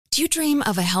Do you dream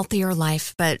of a healthier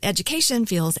life, but education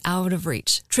feels out of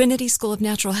reach? Trinity School of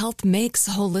Natural Health makes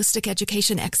holistic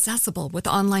education accessible with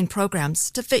online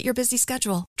programs to fit your busy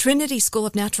schedule. Trinity School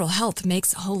of Natural Health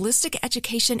makes holistic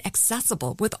education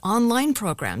accessible with online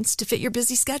programs to fit your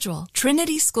busy schedule.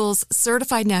 Trinity School's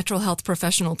Certified Natural Health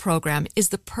Professional Program is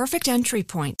the perfect entry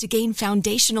point to gain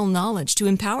foundational knowledge to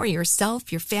empower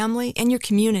yourself, your family, and your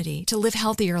community to live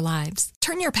healthier lives.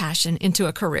 Turn your passion into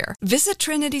a career. Visit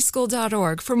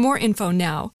trinityschool.org for more info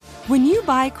now. When you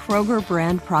buy Kroger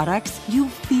brand products, you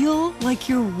feel like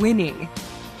you're winning.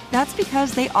 That's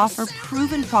because they offer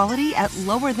proven quality at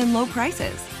lower than low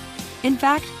prices. In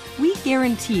fact, we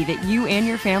guarantee that you and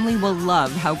your family will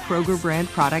love how Kroger brand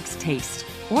products taste,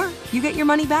 or you get your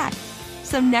money back.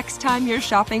 So next time you're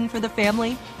shopping for the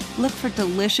family, look for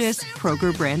delicious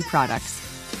Kroger brand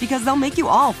products, because they'll make you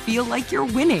all feel like you're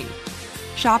winning.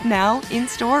 Shop now,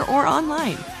 in-store, or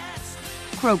online.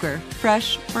 Kroger,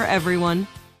 fresh for everyone.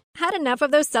 Had enough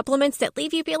of those supplements that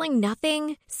leave you feeling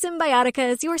nothing? Symbiotica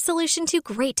is your solution to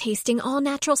great-tasting,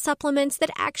 all-natural supplements that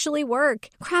actually work.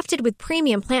 Crafted with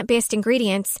premium plant-based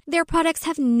ingredients, their products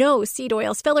have no seed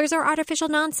oils, fillers, or artificial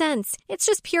nonsense. It's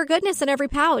just pure goodness in every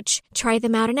pouch. Try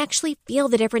them out and actually feel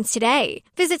the difference today.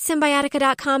 Visit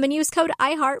Symbiotica.com and use code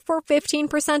IHEART for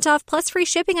 15% off plus free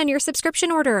shipping on your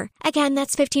subscription order. Again,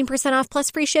 that's 15% off plus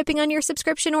free shipping on your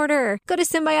subscription order. Go to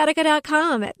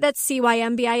Symbiotica.com. That's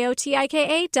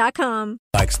CYMBIOTIKA.com.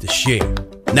 Likes to share.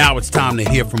 Now it's time to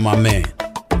hear from my man,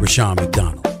 Rushion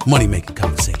McDonald. Money Making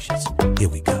Conversations. Here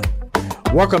we go.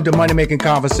 Welcome to Money Making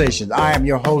Conversations. I am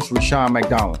your host, Rushion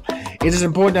McDonald. It is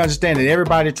important to understand that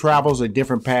everybody travels a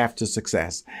different path to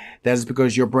success. That is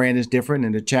because your brand is different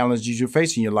and the challenges you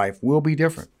face in your life will be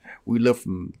different. We live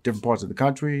from different parts of the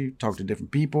country, talk to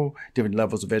different people, different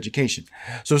levels of education.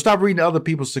 So stop reading other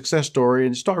people's success story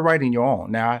and start writing your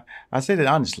own. Now, I say that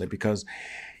honestly because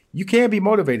you can be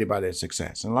motivated by their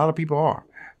success, and a lot of people are,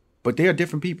 but they are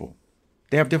different people.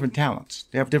 They have different talents.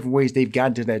 They have different ways they've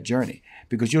gotten to that journey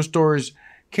because your stories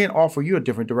can offer you a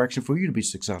different direction for you to be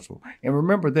successful. And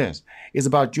remember this, it's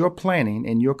about your planning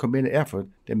and your committed effort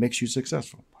that makes you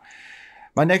successful.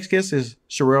 My next guest is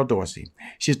Sherelle Dorsey.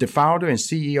 She's the founder and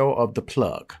CEO of The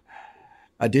Plug,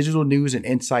 a digital news and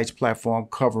insights platform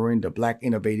covering the Black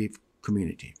innovations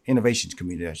community,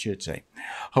 I should say.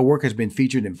 Her work has been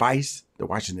featured in Vice, The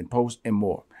Washington Post, and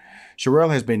more.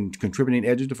 Sherelle has been contributing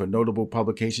editor for notable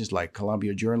publications like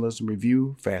Columbia Journalism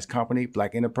Review, Fast Company,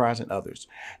 Black Enterprise, and others.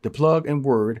 The Plug and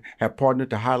Word have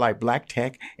partnered to highlight Black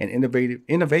tech and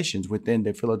innovations within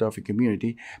the Philadelphia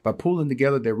community by pooling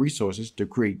together their resources to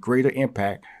create greater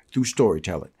impact through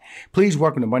storytelling. Please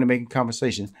welcome to Money Making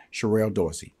Conversations, Sherelle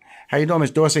Dorsey. How you doing,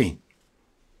 Ms. Dorsey?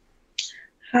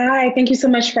 Hi, thank you so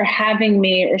much for having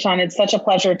me, Rushion. It's such a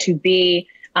pleasure to be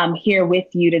here with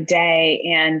you today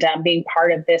and being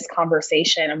part of this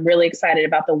conversation. I'm really excited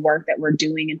about the work that we're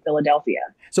doing in Philadelphia.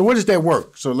 So what is that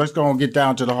work? So let's go and get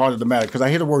down to the heart of the matter, because I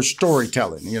hear the word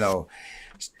storytelling,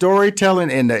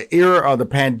 storytelling in the era of the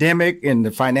pandemic and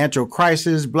the financial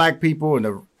crisis, Black people and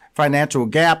the financial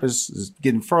gap is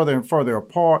getting further and further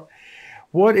apart.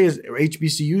 What is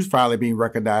HBCUs finally being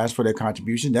recognized for their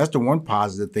contribution? That's the one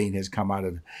positive thing that's come out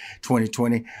of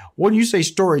 2020. When you say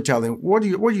storytelling, what do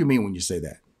you mean when you say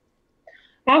that?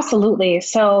 Absolutely.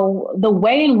 So the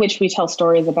way in which we tell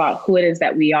stories about who it is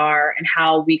that we are and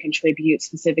how we contribute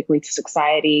specifically to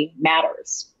society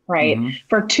matters, right? Mm-hmm.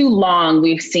 For too long,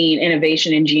 we've seen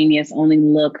innovation and genius only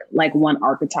look like one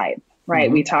archetype, right?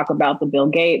 Mm-hmm. We talk about the Bill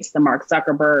Gates, the Mark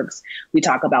Zuckerbergs, we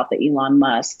talk about the Elon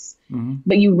Musks. Mm-hmm.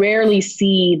 But you rarely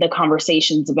see the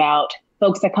conversations about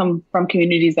folks that come from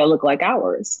communities that look like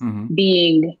ours mm-hmm.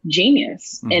 being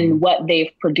genius mm-hmm. in what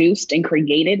they've produced and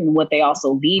created and what they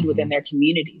also lead mm-hmm. within their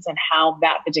communities and how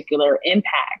that particular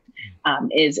impact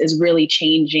is really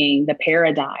changing the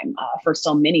paradigm for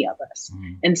so many of us.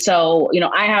 Mm-hmm. And so,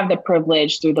 I have the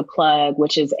privilege through The Plug,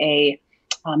 which is a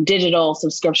digital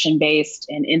subscription-based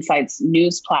and insights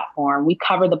news platform. We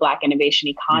cover the Black innovation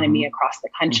economy mm-hmm. across the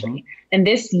country. Mm-hmm. And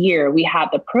this year, we had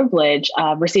the privilege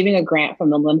of receiving a grant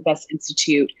from the Linfest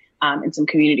Institute and some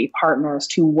community partners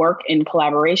to work in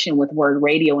collaboration with Word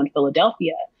Radio in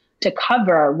Philadelphia to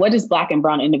cover what does Black and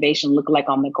brown innovation look like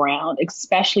on the ground,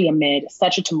 especially amid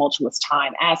such a tumultuous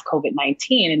time as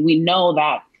COVID-19. And we know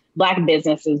that Black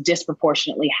businesses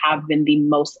disproportionately have been the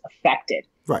most affected,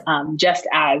 right. Just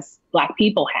as Black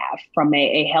people have from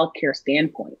a healthcare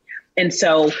standpoint. And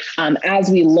so as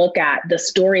we look at the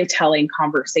storytelling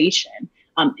conversation,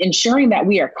 ensuring that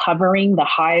we are covering the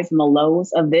highs and the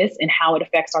lows of this and how it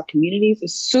affects our communities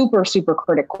is super, super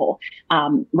critical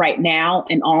right now.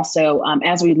 And also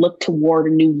as we look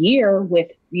toward a new year with,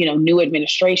 new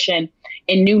administration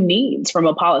and new needs from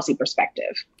a policy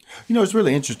perspective. You know, it's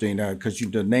really interesting because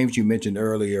the names you mentioned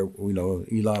earlier, you know,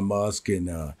 Elon Musk and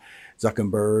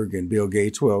Zuckerberg and Bill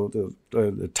Gates, well,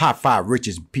 the top 5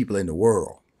 richest people in the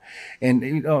world. And,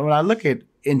 you know, when I look at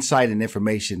insight and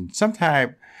information,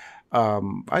 sometimes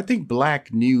I think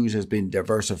Black news has been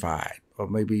diversified, or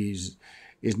maybe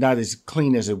is not as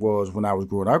clean as it was when I was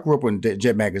growing up. I grew up on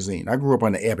Jet Magazine. I grew up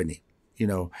on the Ebony, you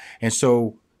know, and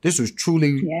so this was truly,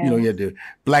 you know, you had the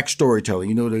Black storytelling.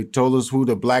 You know, they told us who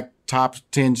the Black top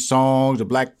 10 songs, the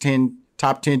Black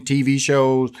top 10 TV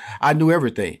shows. I knew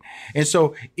everything. And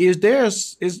so is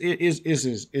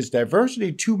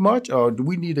diversity too much, or do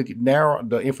we need to narrow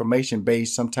the information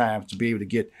base sometimes to be able to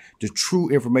get the true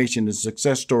information, the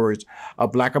success stories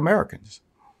of Black Americans?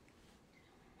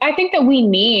 I think that we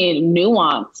need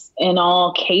nuance in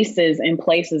all cases and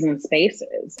places and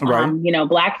spaces. Right. You know,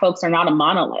 Black folks are not a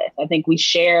monolith. I think we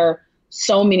share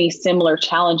so many similar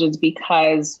challenges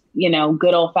because, you know,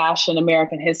 good old fashioned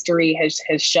American history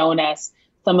has shown us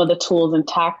some of the tools and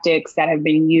tactics that have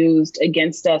been used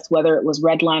against us, whether it was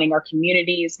redlining our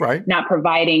communities, right, not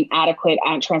providing adequate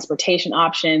transportation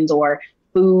options or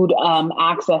food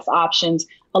access options.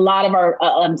 A lot of our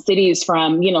cities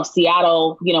from, you know,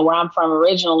 Seattle, you know, where I'm from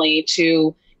originally,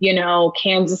 to, you know,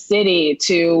 Kansas City,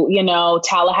 to, you know,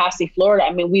 Tallahassee, Florida.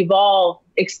 I mean, we've all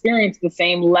experienced the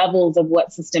same levels of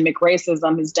what systemic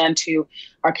racism has done to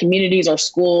our communities, our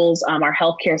schools, our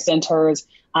healthcare centers,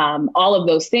 all of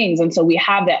those things. And so we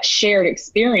have that shared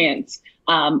experience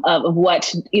of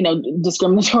what, you know,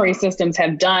 discriminatory systems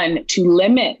have done to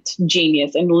limit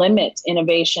genius and limit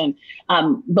innovation.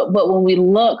 But when we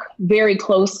look very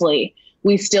closely,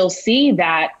 we still see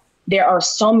that there are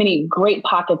so many great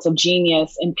pockets of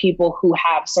genius in people who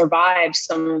have survived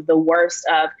some of the worst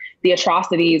of the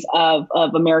atrocities of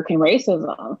American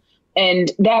racism.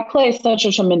 And that plays such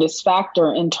a tremendous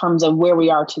factor in terms of where we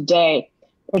are today,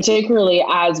 particularly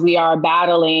as we are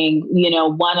battling, you know,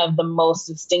 one of the most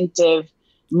distinctive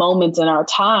moments in our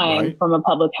time, right, from a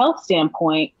public health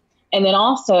standpoint, and then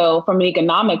also from an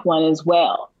economic one as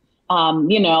well.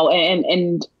 You know,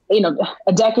 and you know,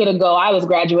 a decade ago, I was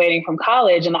graduating from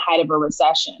college in the height of a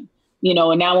recession. You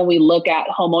know, and now when we look at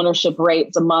home ownership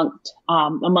rates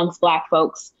amongst Black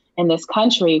folks in this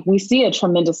country, we see a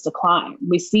tremendous decline.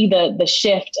 We see the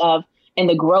shift of and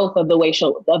the growth of the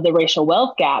racial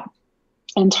wealth gap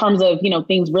in terms of, you know,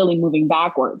 things really moving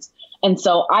backwards. And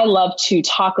so I love to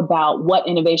talk about what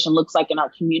innovation looks like in our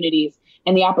communities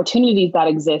and the opportunities that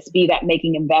exist, be that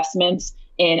making investments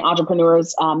in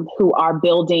entrepreneurs who are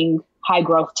building high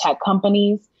growth tech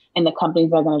companies and the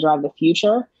companies that are going to drive the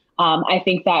future. I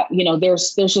think that, you know,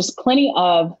 there's just plenty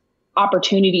of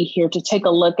opportunity here to take a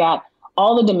look at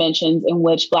all the dimensions in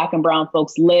which Black and brown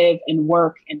folks live and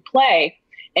work and play,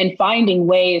 and finding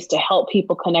ways to help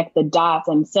people connect the dots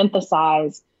and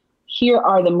synthesize, here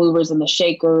are the movers and the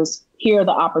shakers, here are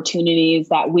the opportunities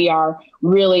that we are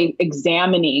really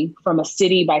examining from a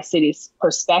city by city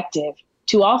perspective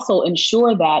to also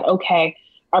ensure that, okay,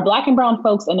 are Black and brown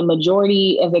folks in a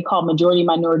majority, as they call majority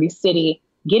minority city,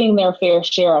 getting their fair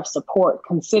share of support,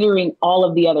 considering all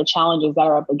of the other challenges that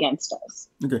are up against us.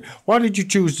 Okay. Why did you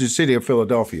choose the city of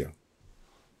Philadelphia?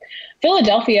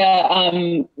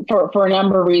 Philadelphia, for a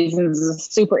number of reasons, is a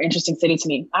super interesting city to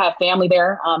me. I have family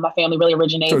there. My family really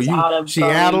originates out of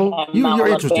Seattle. You're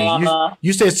interesting.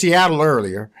 You said Seattle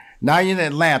earlier. Now you're in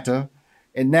Atlanta,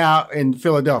 and now in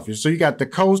Philadelphia. So you got the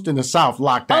coast and the South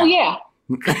locked down. Oh, yeah.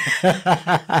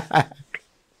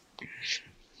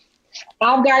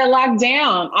 I've got it locked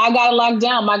down.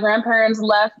 My grandparents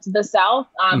left the South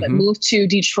and moved to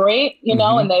Detroit, you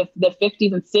know, in the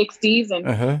 50s and 60s.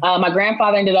 And my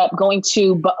grandfather ended up going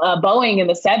to Boeing in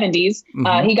the 70s.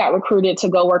 He got recruited to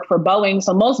go work for Boeing.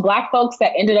 So most Black folks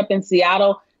that ended up in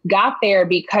Seattle got there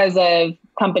because of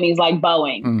companies like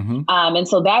Boeing. And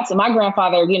so that's my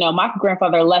grandfather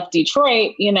left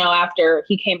Detroit, you know, after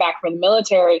he came back from the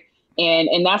military.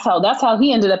 And that's how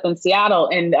he ended up in Seattle.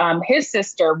 And his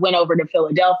sister went over to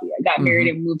Philadelphia, got married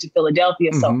and moved to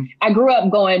Philadelphia. So I grew up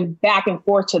going back and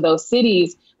forth to those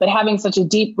cities, but having such a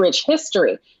deep, rich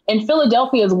history. And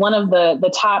Philadelphia is one of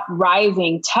the top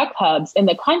rising tech hubs in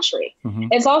the country.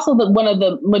 It's also one of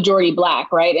the majority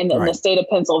Black, right, in the state of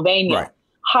Pennsylvania. Right.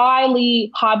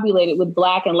 Highly populated with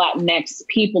Black and Latinx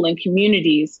people and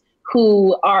communities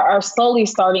who are slowly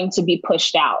starting to be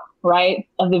pushed out, right,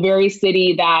 of the very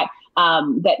city that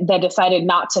decided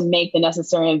not to make the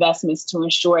necessary investments to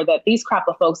ensure that these crop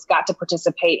of folks got to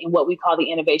participate in what we call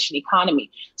the innovation economy.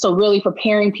 So really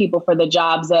preparing people for the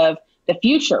jobs of the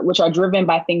future, which are driven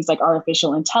by things like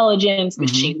artificial intelligence,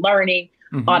 machine learning,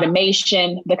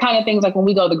 automation, the kind of things like when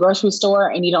we go to the grocery store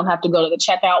and you don't have to go to the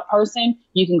checkout person,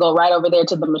 you can go right over there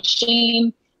to the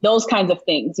machine, those kinds of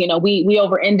things. You know, we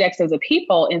over-index as a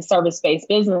people in service-based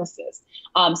businesses.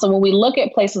 So when we look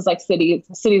at places like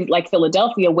cities like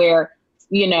Philadelphia, where,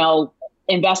 you know,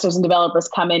 investors and developers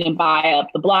come in and buy up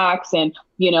the blocks and,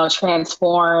 you know,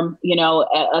 transform, you know,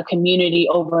 a community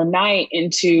overnight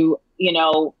into, you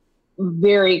know,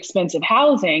 very expensive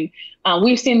housing.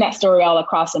 We've seen that story all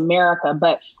across America,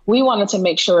 but we wanted to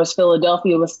make sure as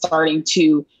Philadelphia was starting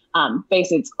to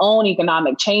face its own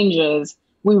economic changes,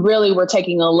 we really were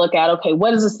taking a look at, okay,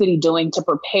 what is the city doing to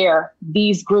prepare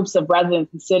these groups of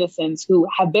residents and citizens who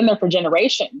have been there for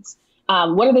generations?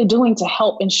 What are they doing to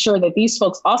help ensure that these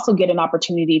folks also get an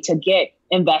opportunity to get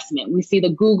investment? We see the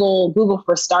Google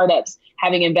for startups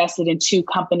having invested in 2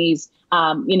 companies,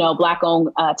 you know, Black-owned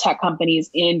tech companies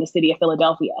in the city of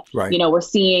Philadelphia. Right. You know, we're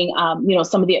seeing, you know,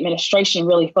 some of the administration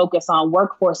really focus on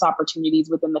workforce opportunities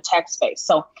within the tech space.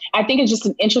 So I think it's just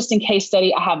an interesting case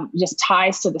study. I have just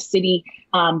ties to the city,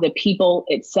 the people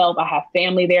itself. I have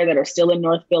family there that are still in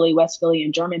North Philly, West Philly,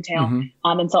 and Germantown.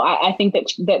 And so I think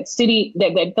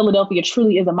that Philadelphia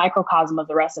truly is a microcosm of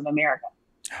the rest of America.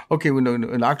 Okay, well,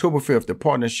 on October 5th, the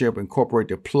partnership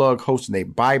incorporated The Plug hosting a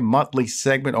bi-monthly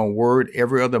segment on Word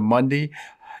every other Monday.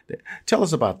 Tell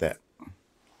us about that.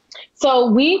 So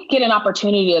we get an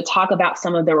opportunity to talk about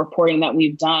some of the reporting that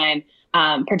we've done,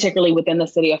 particularly within the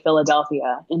city of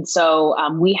Philadelphia. And so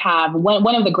we have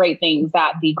one of the great things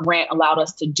that the grant allowed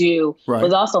us to do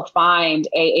was also find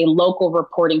a local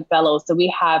reporting fellow. So we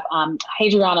have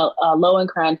Hadriana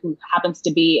Lowenkran, who happens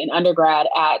to be an undergrad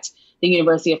at the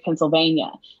University of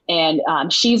Pennsylvania. And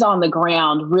she's on the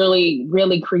ground really,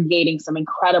 really creating some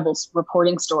incredible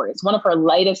reporting stories. One of her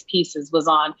latest pieces was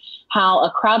on how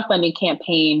a crowdfunding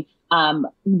campaign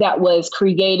that was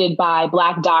created by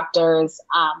Black doctors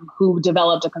who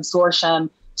developed a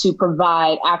consortium to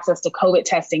provide access to COVID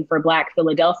testing for Black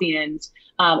Philadelphians.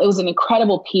 It was an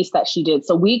incredible piece that she did.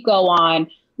 So we go on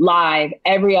live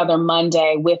every other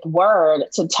Monday with Word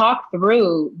to talk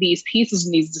through these pieces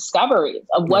and these discoveries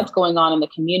of what's going on in the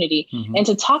community and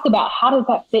to talk about how does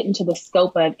that fit into the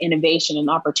scope of innovation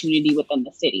and opportunity within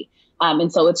the city.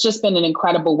 And so it's just been an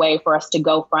incredible way for us to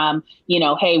go from, you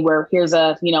know, hey, here's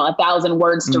 1,000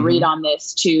 words to read on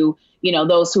this to, you know,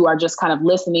 those who are just kind of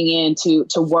listening in to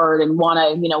Word and want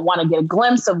to get a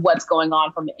glimpse of what's going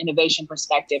on from an innovation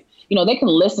perspective. You know, they can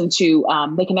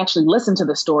actually listen to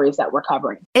the stories that we're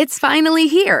covering. It's finally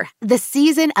here, the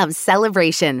season of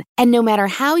celebration. And no matter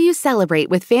how you celebrate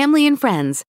with family and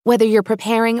friends, whether you're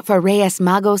preparing for Reyes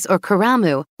Magos or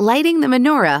Karamu, lighting the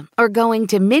menorah, or going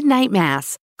to midnight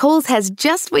mass, Kohl's has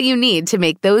just what you need to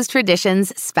make those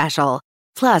traditions special.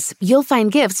 Plus, you'll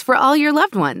find gifts for all your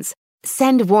loved ones.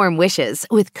 Send warm wishes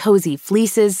with cozy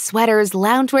fleeces, sweaters,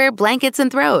 loungewear, blankets,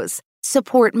 and throws.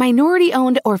 Support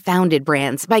minority-owned or founded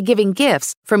brands by giving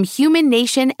gifts from Human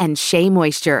Nation and Shea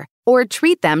Moisture. Or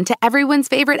treat them to everyone's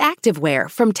favorite activewear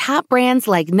from top brands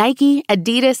like Nike,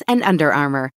 Adidas, and Under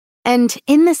Armour. And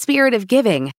in the spirit of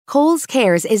giving, Kohl's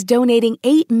Cares is donating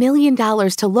 $8 million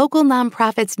to local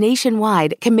nonprofits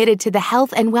nationwide committed to the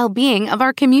health and well-being of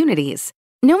our communities.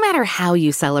 No matter how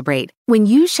you celebrate, when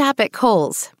you shop at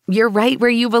Kohl's, you're right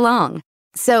where you belong.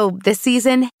 So this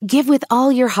season, give with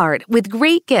all your heart with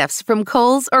great gifts from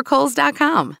Kohl's or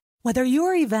Kohls.com. Whether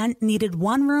your event needed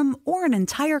one room or an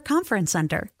entire conference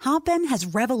center, Hopin has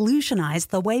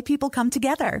revolutionized the way people come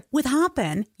together. With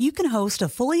Hopin, you can host a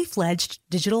fully fledged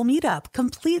digital meetup,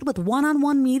 complete with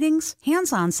one-on-one meetings,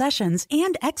 hands-on sessions,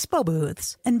 and expo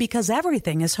booths. And because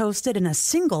everything is hosted in a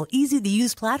single,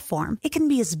 easy-to-use platform, it can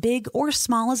be as big or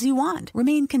small as you want,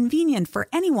 remain convenient for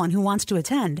anyone who wants to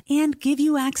attend, and give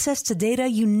you access to data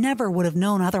you never would have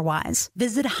known otherwise.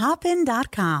 Visit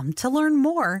hopin.com to learn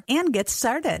more and get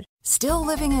started. Still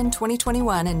living in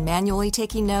 2021 and manually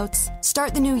taking notes?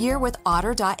 Start the new year with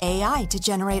Otter.ai to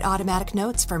generate automatic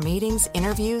notes for meetings,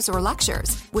 interviews, or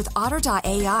lectures. With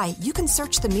Otter.ai, you can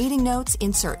search the meeting notes,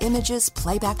 insert images,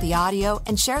 play back the audio,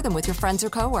 and share them with your friends or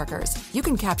coworkers. You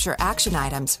can capture action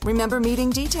items, remember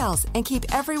meeting details, and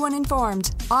keep everyone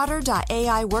informed.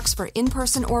 Otter.ai works for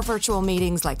in-person or virtual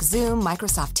meetings like Zoom,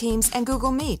 Microsoft Teams, and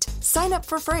Google Meet. Sign up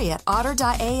for free at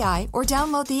Otter.ai or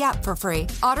download the app for free.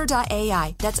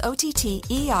 Otter.ai. That's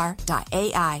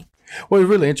OTTER.ai. Well, it's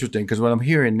really interesting because what I'm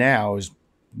hearing now is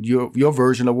your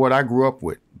version of what I grew up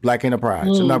with, Black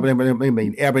Enterprise. I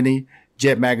mean, Ebony,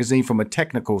 Jet Magazine from a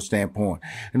technical standpoint.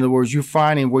 In other words, you're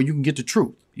finding where you can get the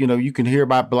truth. You know, you can hear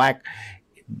about black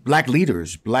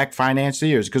leaders, black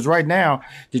financiers. Because right now,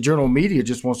 the general media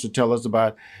just wants to tell us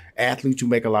about athletes who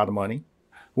make a lot of money,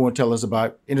 who want to tell us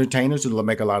about entertainers who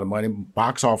make a lot of money,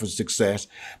 box office success.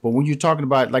 But when you're talking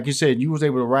about, like you said, you was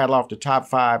able to rattle off the top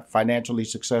 5 financially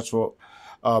successful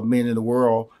men in the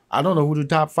world. I don't know who the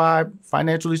top 5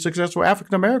 financially successful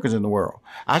African Americans in the world.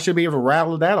 I should be able to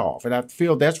rattle that off, and I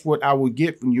feel that's what I would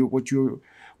get from you. What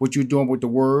you're doing with the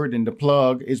word and the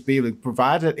plug is be able to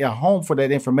provide a home for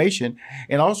that information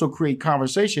and also create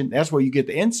conversation. That's where you get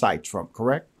the insights from,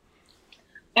 correct?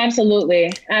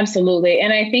 Absolutely. Absolutely.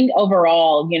 And I think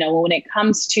overall, when it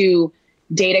comes to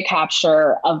data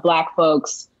capture of Black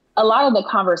folks, a lot of the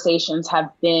conversations have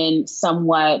been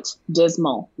somewhat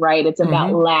dismal, right? It's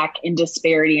about lack and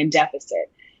disparity and deficit.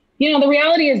 The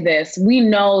reality is this: we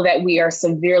know that we are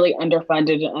severely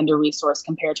underfunded and under-resourced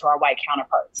compared to our white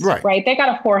counterparts, right? They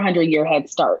got a 400-year head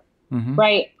start,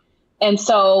 right? And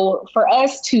so for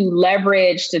us to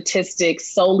leverage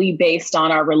statistics solely based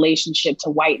on our relationship to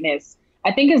whiteness,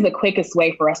 I think is the quickest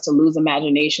way for us to lose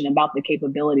imagination about the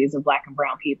capabilities of Black and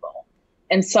brown people.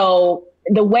 And so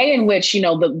the way in which,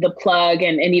 the plug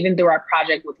and even through our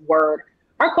project with Word,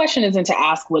 our question isn't to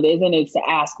ask what isn't, it's to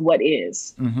ask what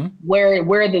is.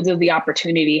 Where does the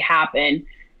opportunity happen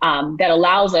that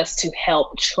allows us to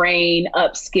help train,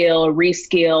 upskill,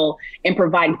 reskill, and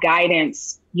provide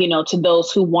guidance, to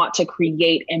those who want to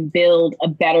create and build a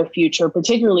better future,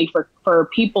 particularly for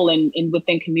people in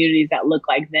within communities that look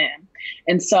like them.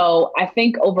 And so I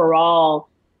think overall,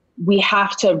 we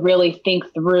have to really think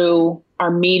through our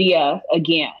media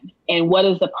again, and what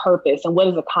is the purpose and what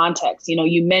is the context?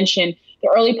 You mentioned the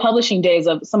early publishing days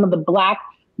of some of the Black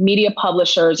media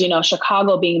publishers,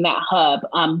 Chicago being that hub.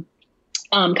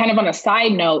 Kind of on a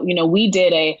side note, we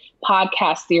did a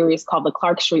podcast series called the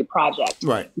Clark Street Project.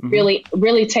 Right.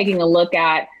 Really taking a look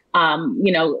at,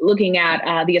 looking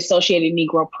at the Associated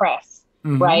Negro Press.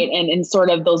 Right. And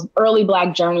sort of those early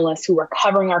Black journalists who were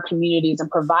covering our communities and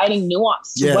providing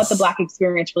nuance to what the Black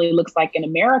experience really looks like in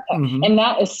America. And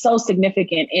that is so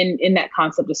significant in that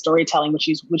concept of storytelling,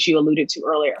 which you alluded to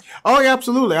earlier. Oh, yeah,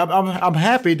 absolutely. I'm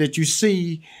happy that you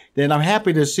see that. I'm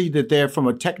happy to see that they're from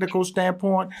a technical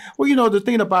standpoint. Well, the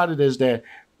thing about it is that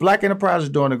Black Enterprise is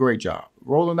doing a great job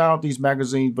rolling out these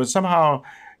magazines, but somehow,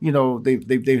 they've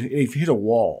hit a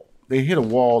wall. They hit a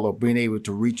wall of being able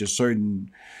to reach a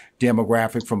certain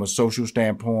demographic from a social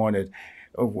standpoint,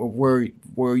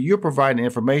 where you're providing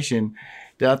information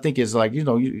that I think is like,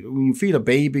 when you feed a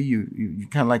baby, you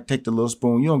kind of like take the little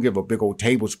spoon. You don't give a big old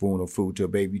tablespoon of food to a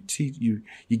baby. You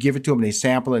give it to them, they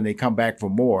sample, and they come back for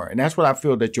more. And that's what I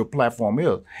feel that your platform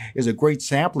is a great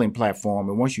sampling platform.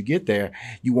 And once you get there,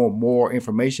 you want more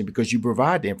information because you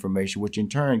provide the information, which in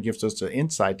turn gives us the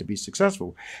insight to be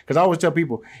successful. Because I always tell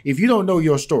people, if you don't know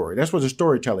your story, that's where the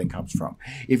storytelling comes from.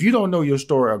 If you don't know your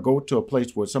story or go to a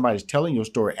place where somebody's telling your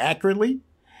story accurately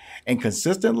and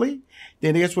consistently,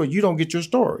 then guess what? You don't get your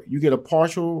story. You get a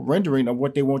partial rendering of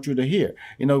what they want you to hear.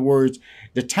 In other words,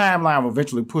 the timeline will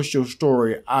eventually push your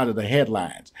story out of the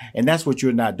headlines. And that's what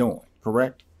you're not doing,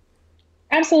 correct?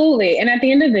 Absolutely. And at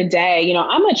the end of the day,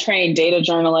 I'm a trained data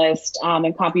journalist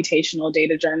and computational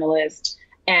data journalist.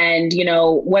 And,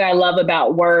 what I love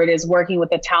about Word is working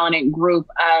with a talented group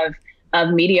of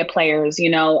media players.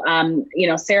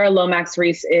 Sarah Lomax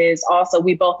Reese is also,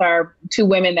 we both are 2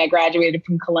 women that graduated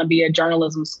from Columbia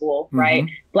Journalism School, right?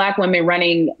 Black women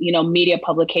running, media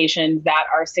publications that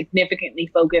are significantly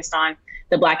focused on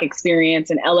the Black experience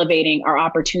and elevating our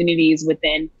opportunities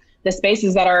within the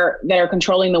spaces that are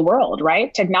controlling the world,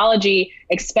 right? Technology,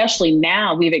 especially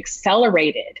now, we've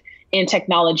accelerated in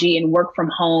technology and work from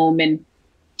home and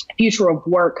future of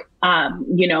work.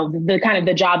 The kind of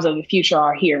the jobs of the future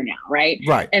are here now, right?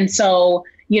 Right. And so,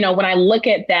 when I look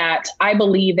at that, I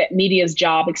believe that media's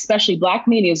job, especially Black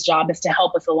media's job, is to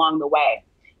help us along the way.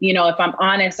 If I'm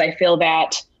honest, I feel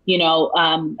that,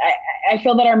 I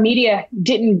feel that our media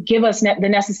didn't give us the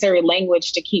necessary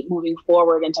language to keep moving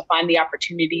forward and to find the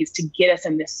opportunities to get us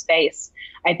in this space.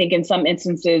 I think in some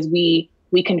instances we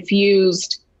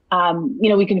confused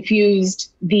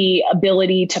the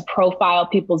ability to profile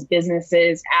people's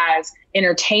businesses as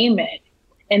entertainment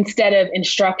instead of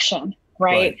instruction,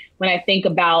 right? When I think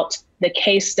about the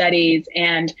case studies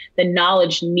and the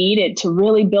knowledge needed to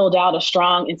really build out a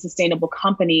strong and sustainable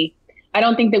company, I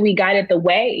don't think that we guided the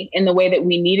way in the way that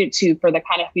we needed to for the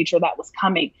kind of future that was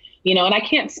coming. And I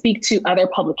can't speak to other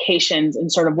publications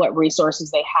and sort of what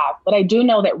resources they have, but I do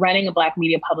know that running a Black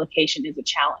media publication is a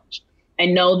challenge. I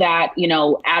know that,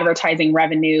 advertising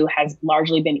revenue has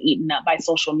largely been eaten up by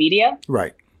social media.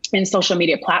 Right. and social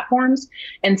media platforms.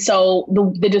 And so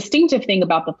the distinctive thing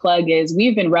about The Plug is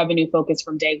we've been revenue focused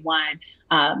from day one.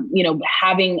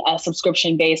 Having a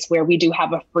subscription base where we do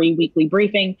have a free weekly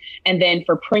briefing. And then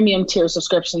for premium tier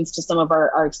subscriptions to some of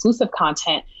our exclusive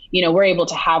content, we're able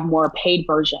to have more paid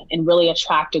version and really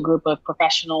attract a group of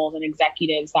professionals and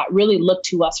executives that really look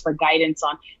to us for guidance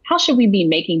on how should we be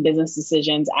making business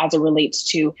decisions as it relates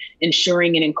to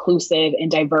ensuring an inclusive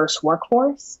and diverse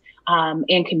workforce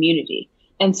and community.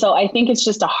 And so I think it's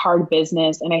just a hard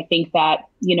business. And I think that,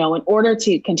 in order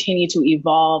to continue to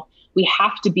evolve, we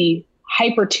have to be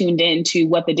hyper tuned into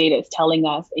what the data is telling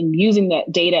us and using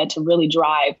that data to really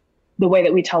drive the way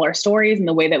that we tell our stories and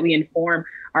the way that we inform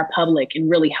our public and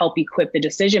really help equip the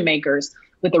decision makers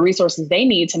with the resources they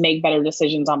need to make better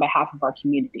decisions on behalf of our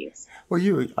communities.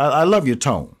 Well, I love your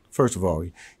tone. First of all,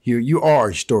 you are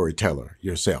a storyteller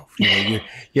yourself. You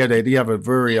have a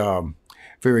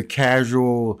very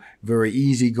casual, very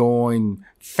easygoing,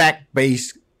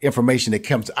 fact-based information that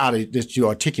comes out of that you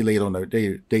articulate on a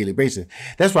daily basis.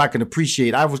 That's why I can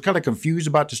appreciate. I was kind of confused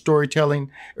about the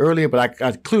storytelling earlier, but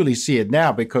I clearly see it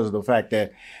now because of the fact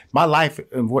that my life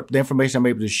and what the information I'm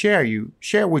able to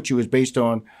share with you is based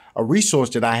on a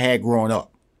resource that I had growing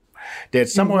up. That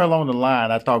somewhere along the line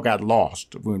I thought got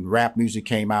lost when rap music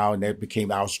came out, and that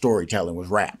became our storytelling was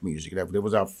rap music. That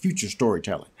was our future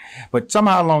storytelling. But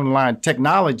somehow along the line,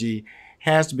 technology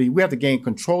we have to gain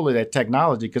control of that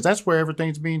technology because that's where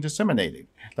everything's being disseminated.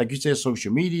 Like you said,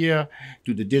 social media,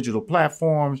 through the digital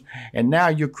platforms, and now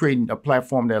you're creating a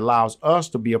platform that allows us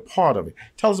to be a part of it.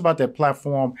 Tell us about that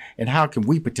platform and how can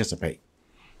we participate?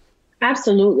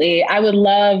 Absolutely. I would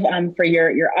love for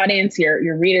your audience,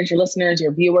 your readers, your listeners,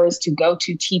 your viewers to go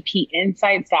to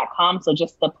tpinsights.com. So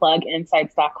just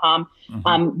thepluginsights.com.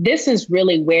 Mm-hmm. This is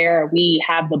really where we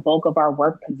have the bulk of our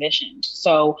work positioned.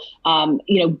 So,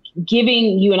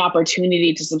 giving you an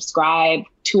opportunity to subscribe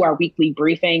to our weekly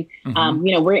briefing.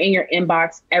 Mm-hmm. We're in your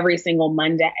inbox every single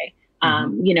Monday,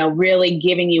 really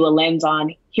giving you a lens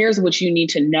on here's what you need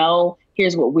to know.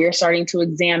 Here's what we're starting to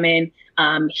examine.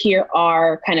 Here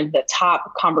are kind of the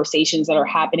top conversations that are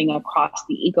happening across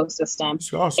the ecosystem.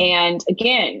 That's awesome. And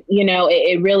again,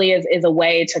 it really is a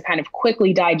way to kind of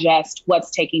quickly digest what's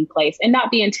taking place and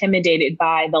not be intimidated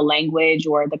by the language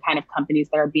or the kind of companies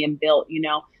that are being built.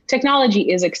 Technology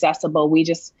is accessible. We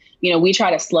just, we try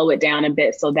to slow it down a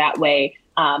bit so that way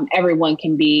everyone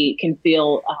can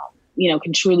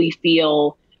truly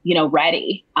feel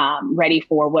ready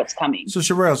for what's coming. So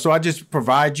Sherelle, I just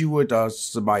provide you with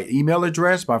my email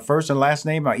address, my first and last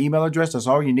name, my email address. That's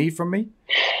all you need from me.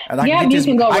 And you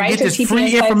can go right to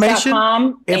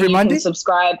tpinsights.com every Monday. You can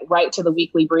subscribe right to the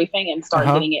weekly briefing and start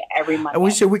getting it every Monday. And when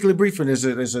you say weekly briefing, is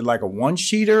it like a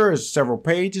one-sheeter? Is it several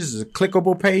pages? Is it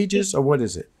clickable pages? Or what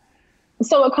is it?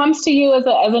 So it comes to you as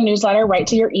a newsletter right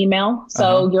to your email.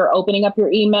 So you're opening up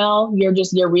your email.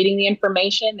 You're reading the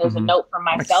information. There's a note from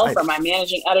myself or my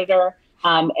managing editor.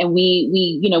 And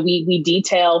we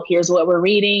detail, here's what we're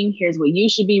reading. Here's what you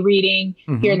should be reading.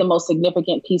 Mm-hmm. Here are the most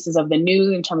significant pieces of the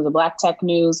news in terms of Black tech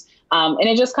news. And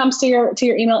it just comes to your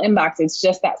email inbox. It's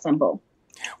just that simple.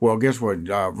 Well, guess what?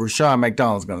 Rushion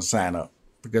McDonald's going to sign up.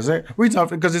 Because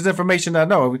it's information I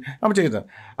know. I'm gonna tell you that.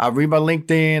 I read my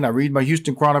LinkedIn. I read my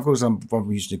Houston Chronicles. I'm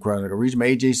from Houston Chronicles. I read my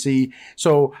AJC.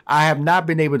 So I have not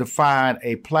been able to find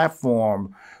a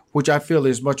platform which I feel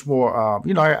is much more. I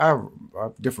have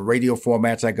different radio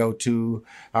formats I go to.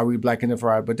 I read Black and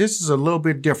Friday, but this is a little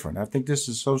bit different. I think this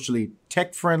is socially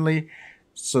tech friendly,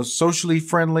 socially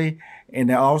friendly, and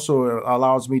it also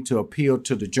allows me to appeal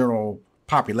to the general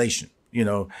population.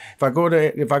 If I go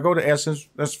to Essence,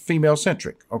 that's female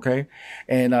centric. Okay.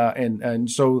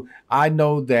 And so I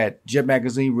know that Jet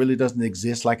Magazine really doesn't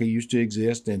exist like it used to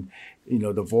exist. And,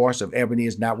 the voice of Ebony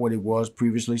is not what it was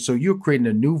previously. So you're creating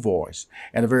a new voice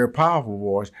and a very powerful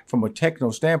voice from a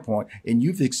techno standpoint. And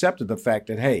you've accepted the fact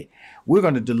that, hey, we're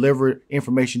going to deliver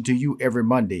information to you every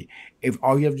Monday. If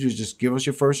all you have to do is just give us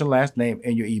your first and last name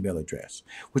and your email address,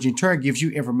 which in turn gives you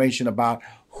information about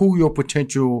who your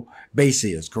potential base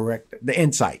is, correct? The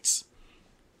insights.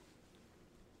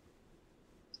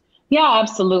 Yeah,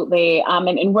 absolutely.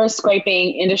 And we're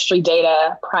scraping industry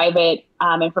data, private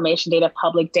information data,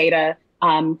 public data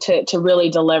to really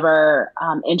deliver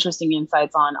interesting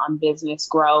insights on business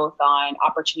growth, on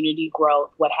opportunity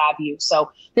growth, what have you.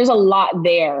 So there's a lot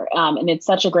there. And it's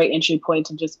such a great entry point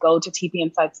to just go to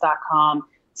tpinsights.com,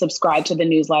 subscribe to the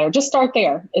newsletter. Just start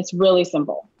there. It's really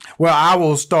simple. Well, I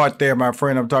will start there, my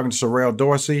friend. I'm talking to Sherelle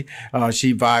Dorsey.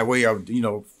 She, by way of,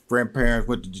 grandparents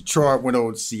went to Detroit, went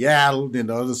over to Seattle. Then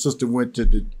the other sister went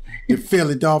to to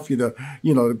Philadelphia.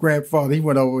 The grandfather, he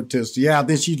went over to Seattle.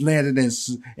 Then she landed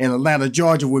in Atlanta,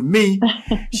 Georgia with me.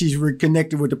 She's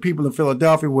reconnected with the people in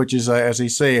Philadelphia, which is, as they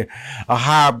say, a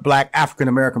high Black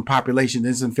African-American population.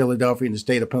 This is in Philadelphia in the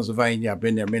state of Pennsylvania. I've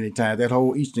been there many times. That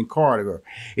whole Eastern Corridor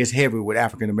is heavy with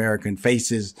African-American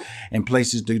faces and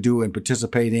places to do and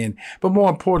participate in. But more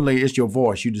importantly, it's your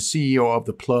voice. You're the CEO of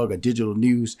The Plug, a digital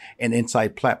news and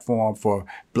insight platform for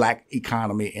Black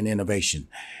economy and innovation.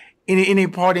 Any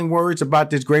parting words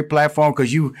about this great platform?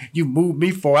 Because you moved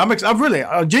me forward. I'm really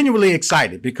genuinely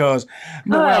excited because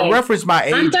when I reference my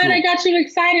age. I'm glad I got you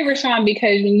excited, Rashawn,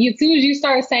 because as soon as you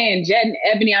start saying Jet and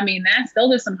Ebony, I mean,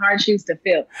 those are some hard shoes to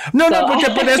fill. No, but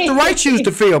that's the right shoes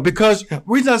to fill, because the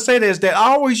reason I say that is that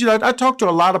I always, I talk to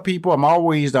a lot of people. I'm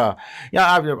always,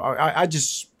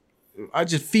 I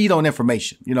just feed on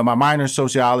information. My minor in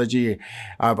sociology.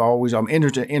 I'm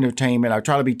into entertainment. I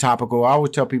try to be topical. I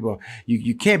always tell people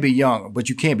you can't be young, but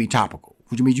you can't be topical,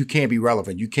 which means you can't be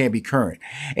relevant. You can't be current.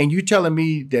 And you telling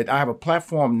me that I have a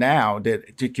platform now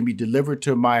that can be delivered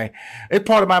to it's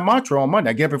part of my mantra on Monday.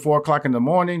 I get up at 4:00 in the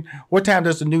morning. What time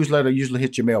does the newsletter usually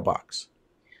hit your mailbox?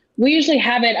 We usually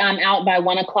have it out by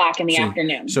 1:00 in the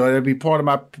afternoon. So it'll be part of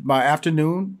my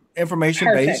afternoon information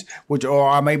base, or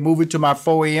I may move it to my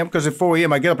 4 a.m. because at 4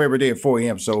 a.m. I get up every day at 4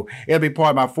 a.m. So it'll be part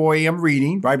of my 4 a.m.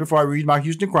 reading right before I read my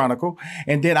Houston Chronicle,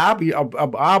 and then I'll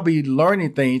be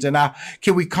learning things. And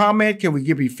can we comment? Can we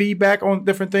give you feedback on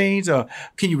different things?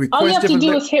 Can you request? All you have to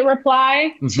do is hit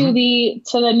reply to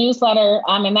the newsletter,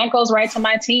 and that goes right to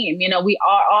my team. We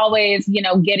are always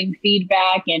getting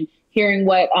feedback and hearing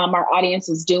what our audience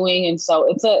is doing, and so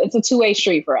it's a two-way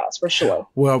street for us for sure.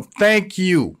 Well, thank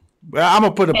you. I'm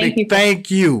gonna put a big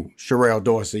thank you, Sherelle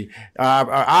Dorsey.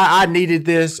 I needed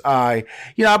this. I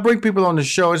bring people on the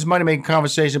show. It's money making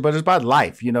conversation, but it's about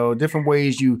life. Different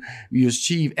ways you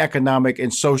achieve economic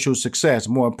and social success.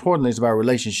 More importantly, it's about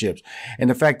relationships, and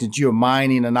the fact that you're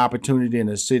mining an opportunity in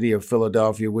the city of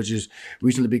Philadelphia, which is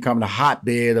recently becoming a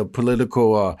hotbed of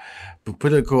political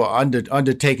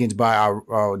undertakings by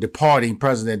our departing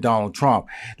President Donald Trump,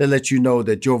 that lets you know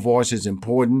that your voice is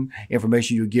important.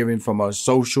 Information you're giving from a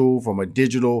social, from a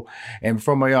digital, and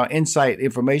from a insight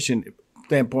information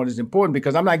standpoint is important,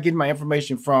 because I'm not getting my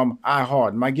information from iHeart.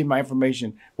 I'm not getting my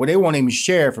information they won't even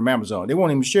share it from Amazon. They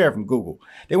won't even share it from Google.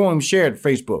 They won't even share it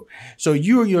from Facebook. So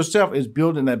you yourself is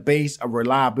building a base of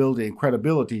reliability and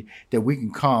credibility that we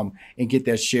can come and get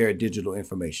that shared digital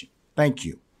information. Thank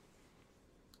you.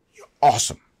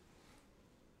 Awesome.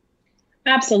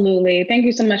 Absolutely. Thank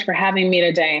you so much for having me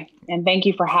today. And thank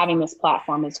you for having this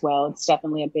platform as well. It's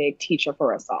definitely a big teacher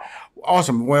for us all.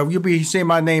 Awesome. Well, you'll be seeing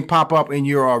my name pop up in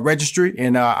your registry,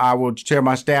 and I will tell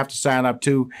my staff to sign up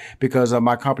too, because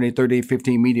my company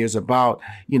 3815 Media is about,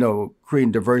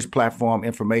 creating diverse platform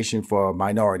information for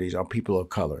minorities or people of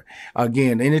color.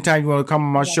 Again, anytime you want to come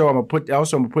on my show, I'm going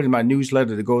to put in my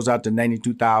newsletter that goes out to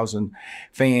 92,000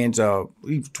 fans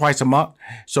twice a month.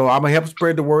 So I'm going to help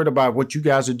spread the word about what you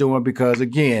guys are doing, because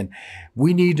again,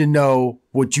 we need to know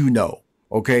what you know.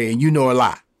 Okay. And you know a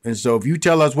lot. And so if you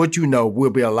tell us what you know, we'll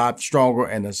be a lot stronger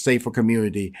and a safer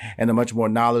community and a much more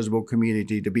knowledgeable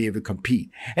community to be able to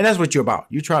compete. And that's what you're about.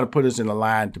 You're trying to put us in a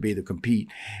line to be able to compete.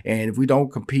 And if we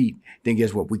don't compete, then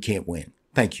guess what? We can't win.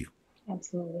 Thank you.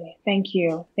 Absolutely. Thank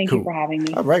you. Thank you for having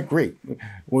me. All right, great.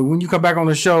 Well, when you come back on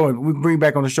the show, and we bring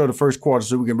back on the show the first quarter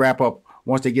so we can wrap up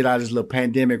once they get out of this little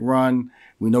pandemic run.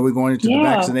 We know we're going into the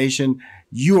vaccination.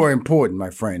 You are important, my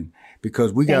friend,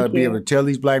 because we got to be able to tell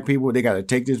these Black people they got to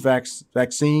take this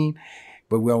vaccine,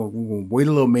 but we'll wait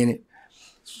a little minute,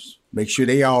 make sure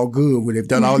they all good when they've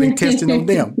done all their testing on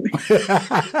them.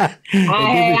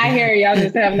 I hear you. I was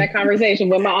just having that conversation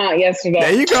with my aunt yesterday.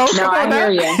 There you go. No, I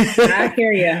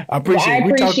hear you. I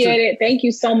appreciate it. Thank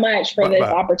you so much for this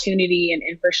opportunity and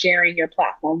for sharing your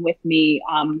platform with me.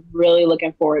 I'm really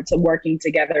looking forward to working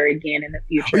together again in the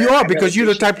future. You are, because you're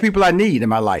the type of people I need in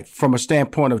my life from a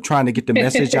standpoint of trying to get the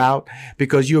message out,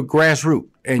 because you're grassroots,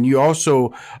 and you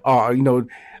also are,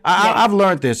 I've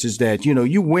learned this is that,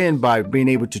 you win by being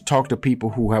able to talk to people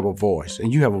who have a voice,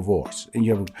 and you have a voice, and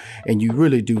you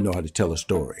really do know how to tell a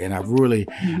story. And I'm really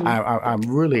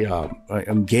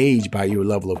engaged by your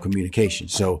level of communication.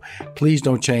 So please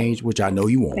don't change, which I know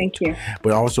you won't. Thank you.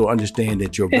 But also understand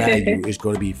that your value is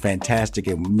going to be fantastic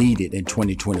and needed in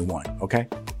 2021. Okay.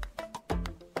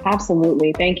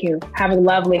 Absolutely. Thank you. Have a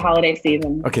lovely holiday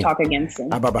season. Okay. Talk again soon.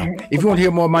 Bye-bye. If you want to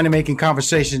hear more Money Making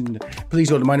Conversation,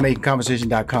 please go to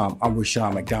moneymakingconversation.com. I'm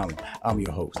Rushion McDonald. I'm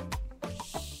your host.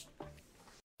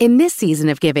 In this season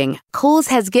of giving, Kohl's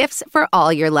has gifts for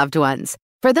all your loved ones.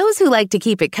 For those who like to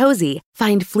keep it cozy,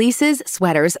 find fleeces,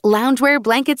 sweaters, loungewear,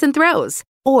 blankets, and throws.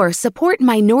 Or support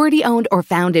minority-owned or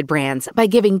founded brands by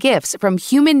giving gifts from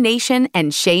Human Nation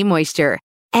and Shea Moisture.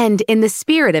 And in the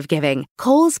spirit of giving,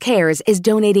 Kohl's Cares is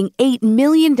donating $8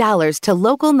 million to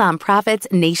local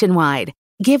nonprofits nationwide.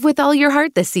 Give with all your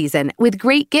heart this season with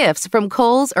great gifts from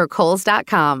Kohl's or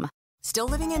Kohls.com. Still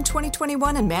living in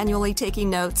 2021 and manually taking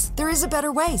notes? There is a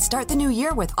better way. Start the new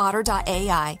year with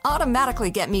Otter.ai.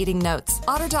 Automatically get meeting notes.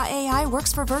 Otter.ai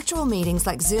works for virtual meetings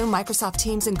like Zoom, Microsoft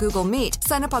Teams, and Google Meet.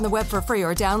 Sign up on the web for free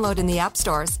or download in the app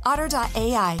stores.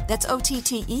 Otter.ai. That's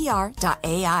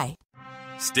OTTER.ai.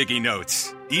 Sticky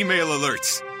notes, email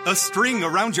alerts, a string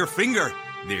around your finger.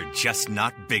 They're just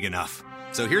not big enough.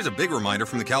 So here's a big reminder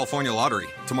from the California Lottery.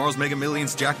 Tomorrow's Mega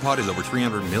Millions jackpot is over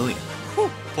 $300 million. Whew.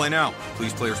 Play now.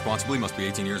 Please play responsibly. Must be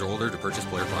 18 years or older to purchase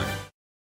player prime.